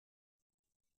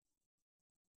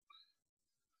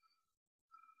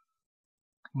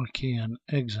I'll key in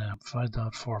XAMPP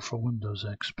 5.4 for Windows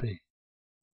XP.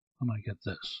 And I get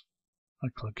this. I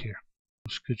click here.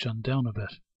 Scooch on down a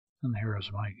bit, and here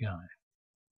is my guy.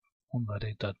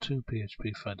 1.8.2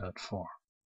 PHP 5.4.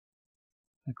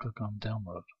 I click on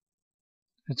download.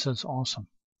 It says awesome.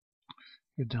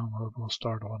 Your download will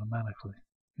start automatically.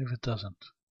 If it doesn't,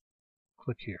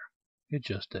 click here. It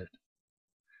just did.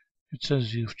 It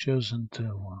says you've chosen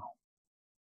to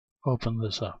open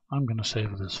this up. I'm going to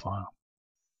save this file.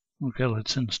 Okay,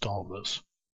 let's install this.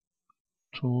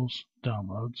 Tools,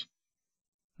 Downloads,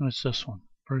 and it's this one,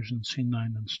 version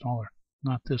C9 installer.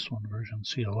 Not this one, version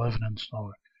C11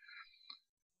 installer.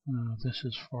 This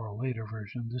is for a later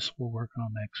version. This will work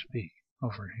on XP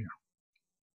over here.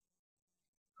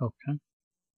 Okay. Here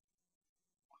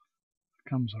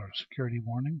comes our security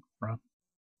warning. Run.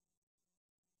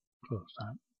 Close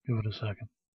that. Give it a second.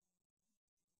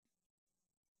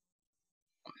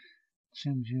 It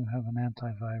seems you have an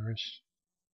antivirus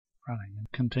running.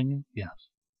 And continue? Yes.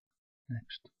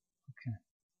 Next. Okay.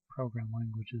 Program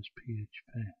language is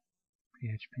PHP.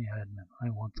 PHP admin. I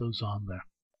want those on there.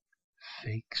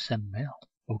 Fake send mail.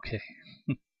 Okay.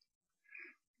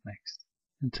 Next.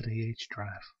 Into the H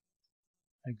drive.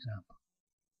 Example.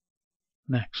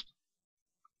 Next.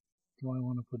 Do I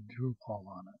want to put Drupal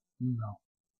on it? No.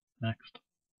 Next.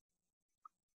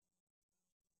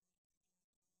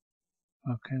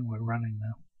 Okay, we're running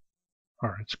now.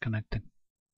 Or it's connecting.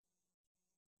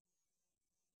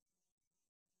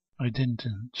 I didn't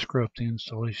screw up the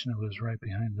installation. It was right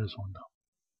behind this window.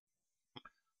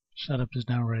 Setup is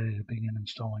now ready to begin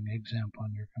installing XAMPP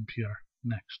on your computer.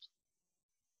 Next.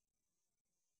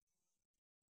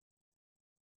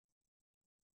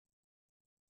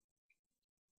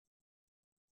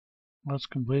 Let's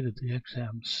completed the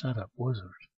XAMPP setup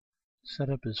wizard.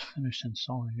 Setup is finished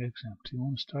installing XAMPP. Do you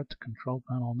want to start the control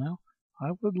panel now?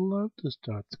 I would love to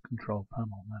start the control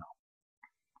panel now.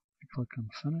 I click on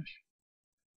finish.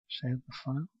 Save the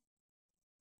file.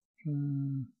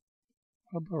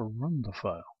 How about run the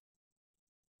file?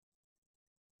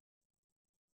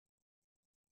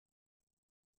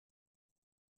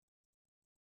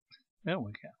 There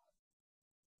we go.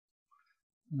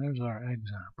 And there's our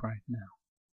XAMPP right now.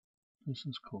 This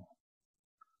is cool.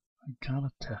 I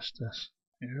gotta test this.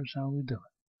 Here's how we do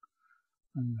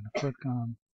it. I'm gonna click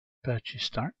on Apache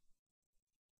Start.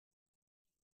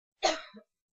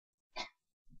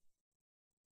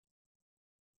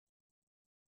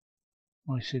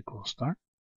 MySQL Start.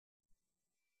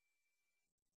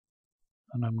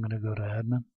 And I'm gonna go to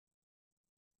Admin.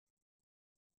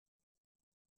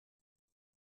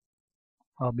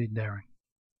 I'll be daring.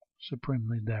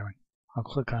 Supremely daring. I'll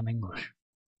click on English.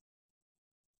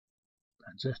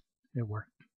 That's it. It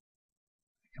worked.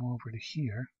 I come over to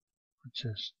here, which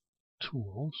says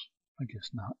Tools. I guess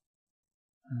not.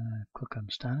 Click on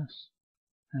Status,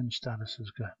 and status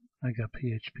is good. I got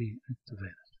PHP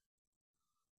activated.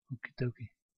 Okie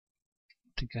dokie.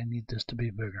 I think I need this to be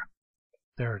bigger.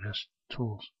 There it is.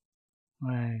 Tools.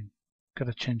 I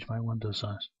gotta change my window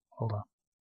size. Hold on.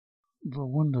 The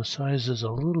window size is a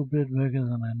little bit bigger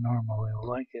than I normally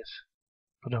like it,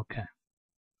 but okay.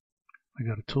 I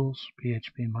go to Tools,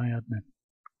 PHP, My Admin.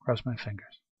 Cross my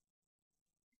fingers.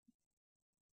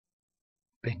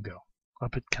 Bingo.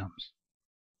 Up it comes.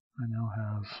 I now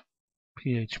have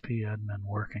PHP admin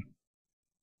working.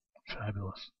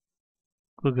 Fabulous.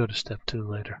 We'll go to step 2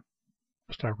 later.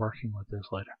 Start working with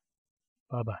this later.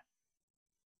 Bye-bye.